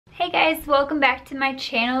Hey guys, welcome back to my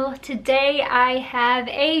channel. Today I have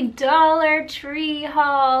a Dollar Tree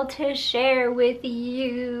haul to share with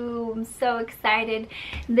you. I'm so excited.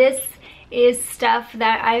 This is stuff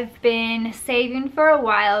that I've been saving for a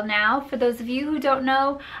while now. For those of you who don't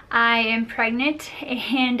know, I am pregnant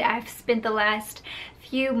and I've spent the last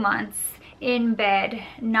few months in bed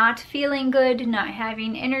not feeling good, not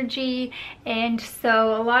having energy, and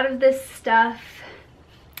so a lot of this stuff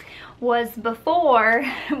was before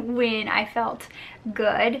when I felt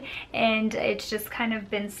good, and it's just kind of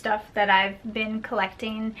been stuff that I've been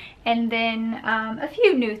collecting, and then a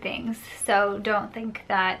few new things. So don't think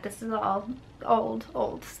that this is all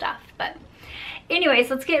old stuff, but anyways,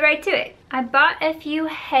 let's get right to it. I bought a few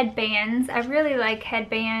headbands. I really like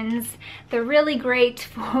headbands. They're really great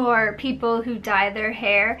for people who dye their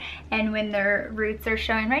hair and when their roots are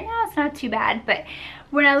showing. Right now it's not too bad, but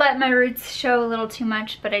when I let my roots show a little too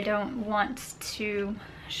much but I don't want to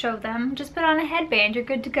show them, just put on a headband, you're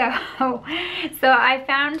good to go. So I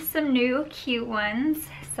found some new cute ones,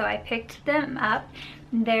 so I picked them up.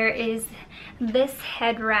 There is this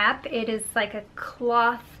head wrap. It is like a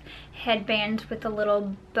cloth headband with a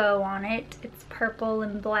little bow on it. It's purple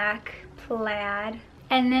and black plaid.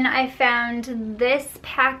 And then I found this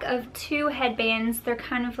pack of 2 headbands. They're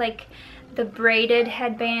kind of like the braided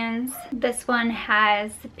headbands. This one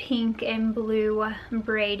has pink and blue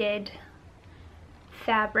braided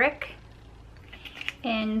fabric,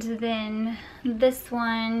 and then this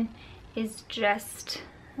one is just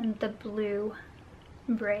the blue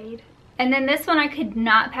braid. And then this one I could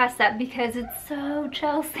not pass up because it's so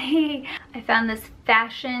Chelsea. I found this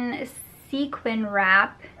fashion sequin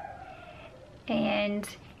wrap, and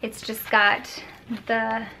it's just got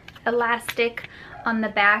the elastic on the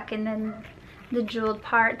back and then the jeweled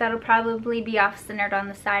part that'll probably be off-centered on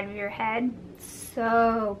the side of your head.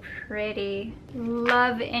 So pretty.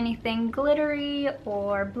 Love anything glittery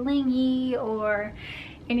or blingy or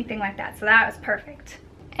anything like that, so that was perfect.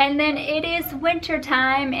 And then it is winter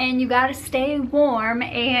time and you gotta stay warm,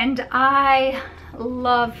 and I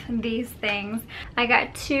love these things. I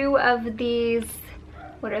got 2 of these,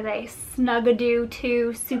 what are they, Snugadoo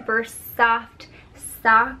 2 super soft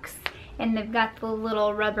socks, and they've got the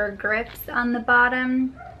little rubber grips on the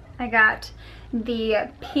bottom. I got the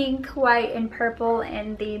pink, white, and purple,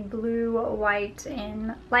 and the blue, white,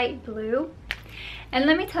 and light blue. And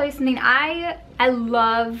let me tell you something, I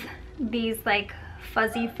love these like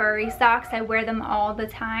fuzzy furry socks. I wear them all the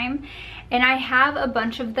time, and I have a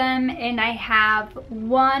bunch of them, and I have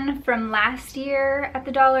one from last year at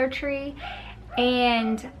the Dollar Tree,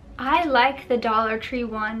 and I like the Dollar Tree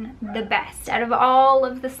one the best. Out of all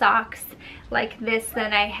of the socks like this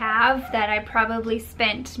that I have, that I probably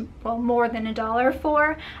spent, well, more than $1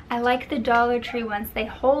 for, I like the Dollar Tree ones. They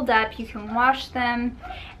hold up, you can wash them,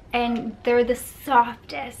 and they're the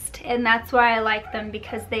softest, and that's why I like them,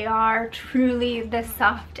 because they are truly the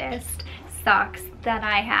softest socks that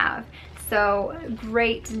I have. So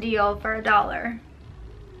great deal for $1.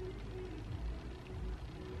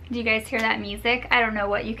 Do you guys hear that music? I don't know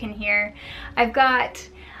what you can hear. I've got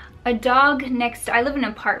a dog next, I live in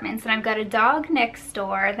apartments, and I've got a dog next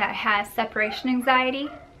door that has separation anxiety.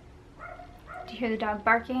 Do you hear the dog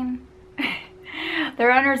barking?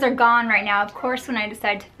 Their owners are gone right now. Of course, when I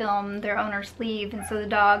decide to film, their owners leave, and so the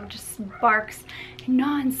dog just barks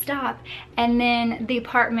non-stop. And then the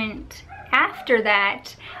apartment after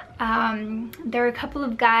that, there are a couple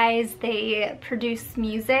of guys, they produce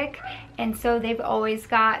music, and so they've always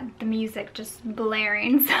got the music just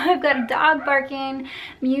blaring. So I've got a dog barking,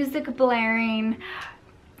 music blaring.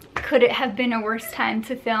 Could it have been a worse time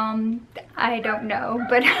to film? I don't know,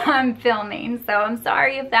 but I'm filming, so I'm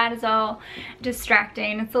sorry if that is all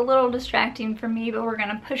distracting. It's a little distracting for me, but we're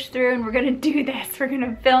gonna push through and we're gonna do this. We're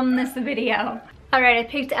gonna film this video. All right, I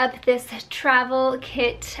picked up this travel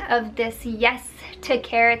kit of this Yes to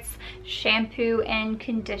Carrots shampoo and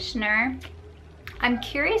conditioner. I'm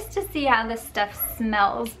curious to see how this stuff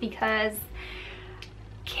smells, because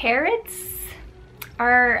carrots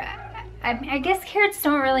are, I guess carrots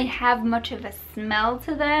don't really have much of a smell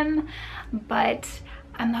to them, but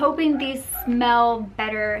I'm hoping these smell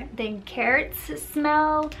better than carrots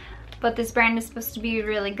smell. But this brand is supposed to be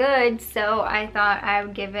really good, so I thought I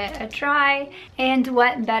would give it a try. And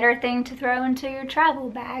what better thing to throw into your travel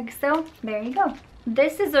bag? So there you go.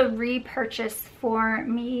 This is a repurchase for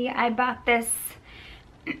me. I bought this,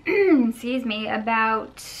 excuse me,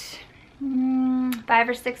 about 5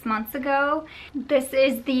 or 6 months ago. This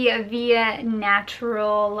is the Via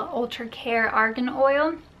Natural Ultra Care Argan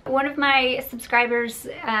Oil. One of my subscribers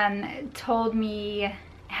told me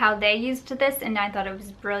how they used this, and I thought it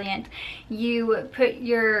was brilliant. You put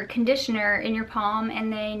your conditioner in your palm,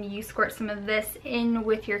 and then you squirt some of this in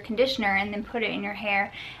with your conditioner and then put it in your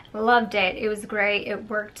hair. Loved it. It was great. It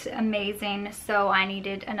worked amazing. So I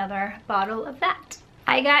needed another bottle of that.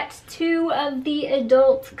 I got 2 of the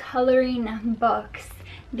adult coloring books.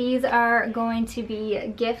 These are going to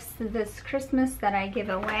be gifts this Christmas that I give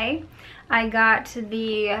away. I got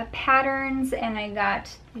the patterns and I got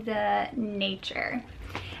the nature.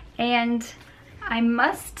 And I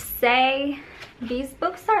must say, these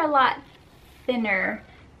books are a lot thinner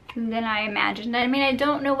than I imagined. I mean, I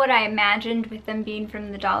don't know what I imagined with them being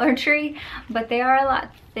from the Dollar Tree, but they are a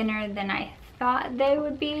lot thinner than I thought they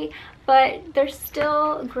would be. But they're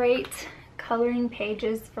still great coloring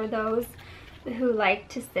pages for those who like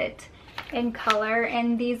to sit and color,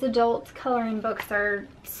 and these adult coloring books are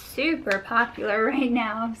super popular right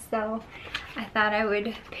now, so I thought I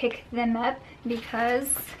would pick them up because,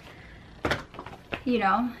 you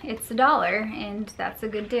know, it's $1 and that's a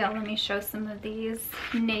good deal. Let me show some of these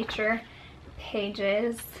nature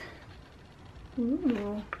pages.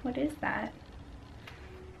 Ooh, what is that?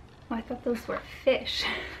 Oh, I thought those were fish.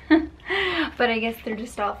 But I guess they're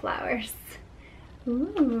just all flowers.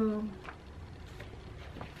 Ooh.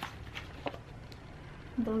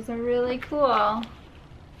 Those are really cool.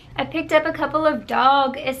 I picked up a couple of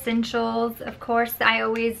dog essentials. Of course, I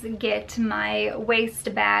always get my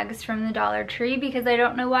waste bags from the Dollar Tree because I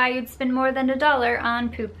don't know why you'd spend more than $1 on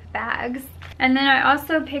poop bags. And then I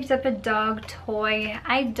also picked up a dog toy.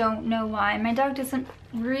 I don't know why. My dog doesn't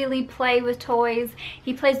really play with toys.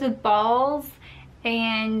 He plays with balls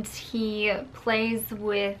and he plays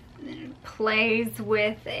with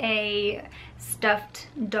a stuffed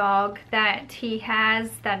dog that he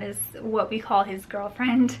has that is what we call his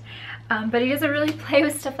girlfriend, but he doesn't really play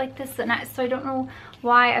with stuff like this, and so I don't know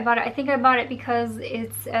why I bought it. I think I bought it because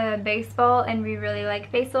it's baseball and we really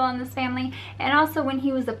like baseball in this family, and also when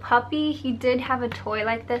he was a puppy he did have a toy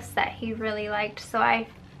like this that he really liked, so I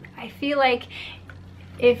feel like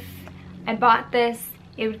if I bought this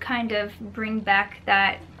it would kind of bring back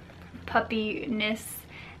that puppiness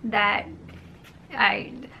that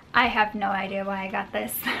I have no idea why I got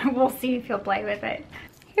this. We'll see if he'll play with it.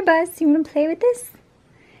 Here, Buzz, you want to play with this?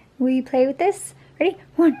 Will you play with this? Ready?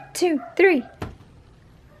 1, 2, 3.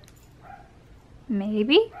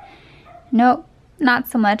 Maybe? Nope, not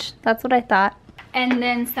so much. That's what I thought. And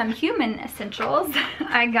then some human essentials.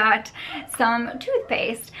 I got some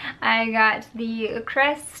toothpaste. I got the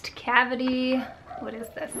Crest Cavity, what is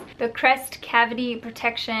this? The Crest Cavity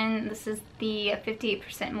Protection. This is the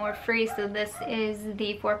 58% more free, so this is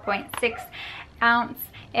the 4.6 ounce.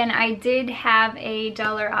 And I did have a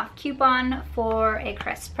 $1 off coupon for a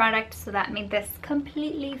Crest product, so that made this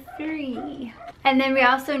completely free. And then we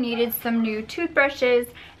also needed some new toothbrushes,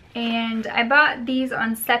 and I bought these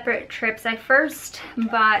on separate trips. I first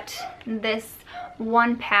bought this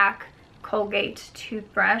 1-pack Colgate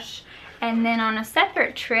toothbrush, and then on a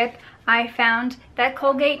separate trip I found that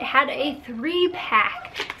Colgate had a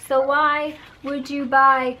 3-pack. So why would you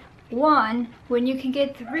buy 1 when you can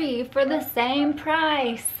get 3 for the same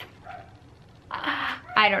price?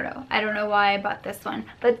 I don't know. I don't know why I bought this one,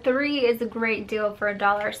 but 3 is a great deal for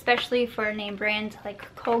 $1, especially for a name brand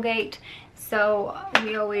like Colgate. So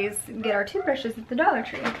we always get our toothbrushes at the Dollar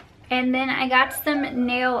Tree. And then I got some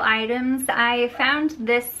nail items. I found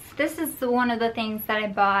this. This is one of the things that I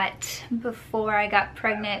bought before I got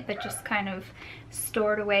pregnant, but just kind of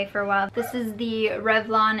stored away for a while. This is the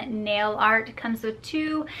Revlon nail art. It comes with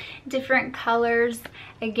 2 different colors.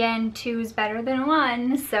 Again, 2 is better than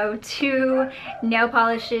 1, so 2 nail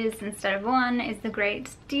polishes instead of 1 is the great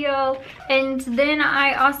deal. And then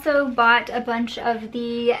I also bought a bunch of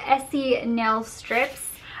the Essie nail strips.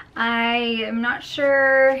 I am not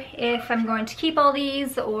sure if I'm going to keep all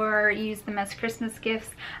these or use them as Christmas gifts.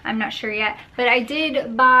 I'm not sure yet, but I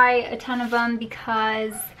did buy a ton of them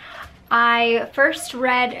because I first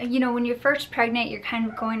read, you know, when you're first pregnant, you're kind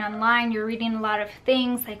of going online, you're reading a lot of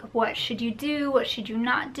things like what should you do, what should you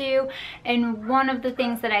not do, and one of the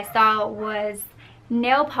things that I saw was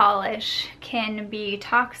nail polish can be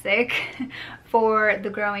toxic for the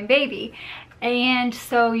growing baby. And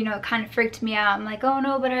so, you know, it kind of freaked me out. I'm like, oh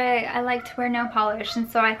no, but I like to wear nail polish. And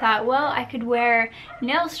so I thought, well, I could wear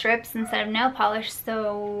nail strips instead of nail polish,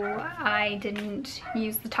 so I didn't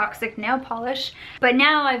use the toxic nail polish. But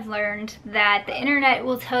now I've learned that the internet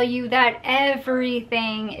will tell you that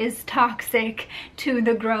everything is toxic to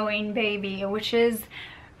the growing baby, which is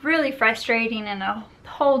really frustrating and a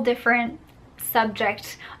whole different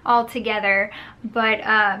subject altogether.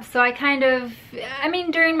 But so I kind of, I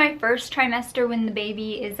mean, during my first trimester when the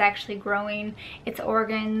baby is actually growing its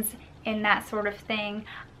organs and that sort of thing,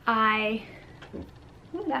 ooh,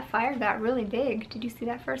 that fire got really big. Did you see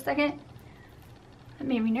that for a second? That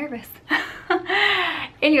made me nervous.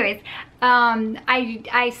 Anyways,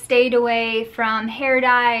 I stayed away from hair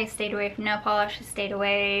dye, I stayed away from nail polish, I stayed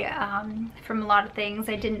away from a lot of things.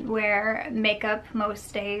 I didn't wear makeup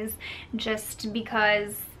most days just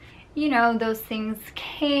because, you know, those things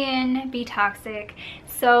can be toxic.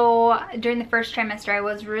 So during the first trimester, I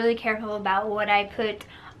was really careful about what I put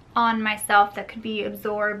on myself that could be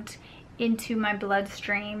absorbed into my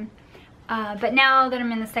bloodstream. But now that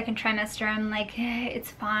I'm in the second trimester, I'm like,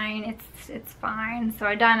 it's fine, it's fine. So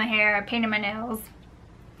I dye my hair, I painted my nails.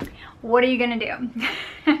 What are you gonna do?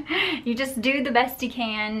 You just do the best you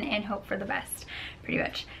can and hope for the best, pretty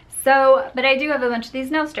much. So, but I do have a bunch of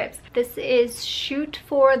these nail strips. This is Shoot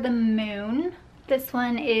for the Moon. This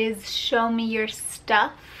one is Show Me Your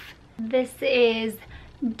Stuff. This is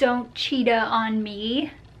Don't Cheetah on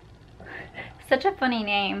Me. Such a funny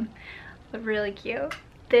name, but really cute.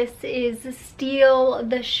 This is Steal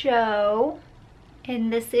the Show,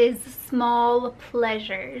 and this is Small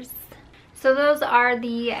Pleasures. So those are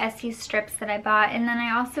the Essie strips that I bought, and then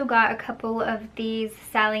I also got a couple of these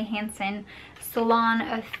Sally Hansen Salon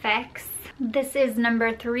Effects. This is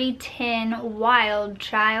number 310 Wild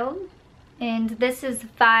Child, and this is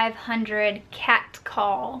 500 Cat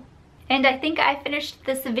Call. And I think I finished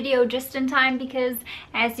this video just in time because,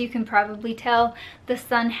 as you can probably tell, the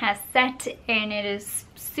sun has set and it is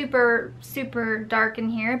super, super dark in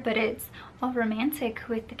here, but it's all romantic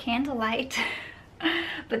with the candlelight.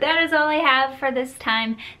 But that is all I have for this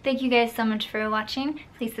time. Thank you guys so much for watching.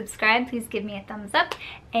 Please subscribe, please give me a thumbs up,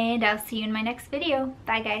 and I'll see you in my next video.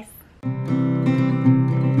 Bye guys.